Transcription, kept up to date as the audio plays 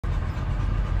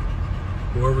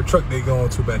Whoever truck they going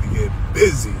to about to get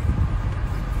busy.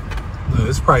 Look,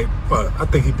 it's probably, I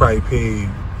think he probably paid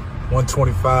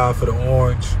 $125 for the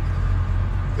orange.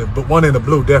 But one in the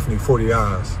blue, definitely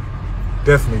 $40.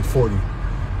 Definitely 40.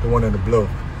 The one in the blue.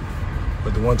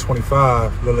 But the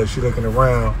 125, look, she looking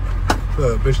around.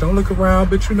 Look, bitch, don't look around,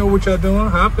 bitch. You know what y'all doing?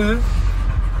 Hop in.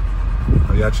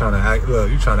 Oh, y'all trying to act, look,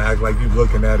 you trying to act like you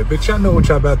looking at it. Bitch, y'all know what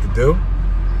y'all about to do.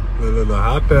 Look,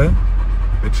 hop in.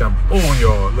 Bitch, I'm on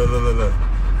y'all. Look.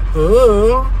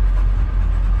 Ooh.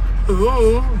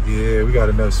 Yeah, we got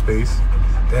enough space.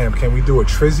 Damn, can we do a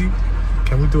trizzy?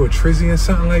 Can we do a trizzy and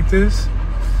something like this?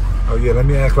 Oh yeah, let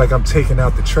me act like I'm taking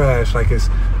out the trash like it's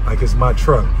my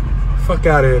truck. Fuck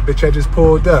out of here, bitch, I just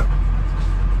pulled up.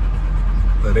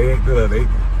 Look, they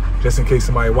just in case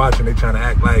somebody watching, they trying to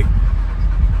act like,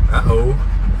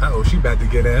 uh-oh, she about to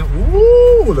get in.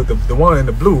 Ooh, look, the one in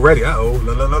the blue ready. Uh-oh,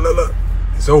 look.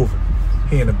 It's over.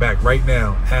 He in the back right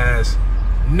now, ass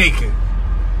naked.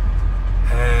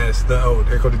 Ass the, oh,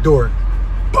 there go the door.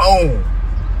 Boom.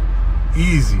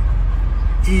 Easy.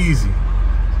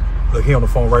 Look, he on the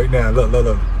phone right now.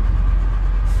 Look.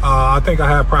 I think I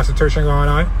have prostitution going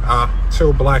on.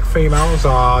 2 black females.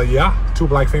 Yeah, 2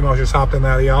 black females just hopped in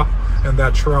that, in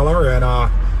that trailer, and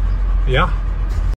yeah.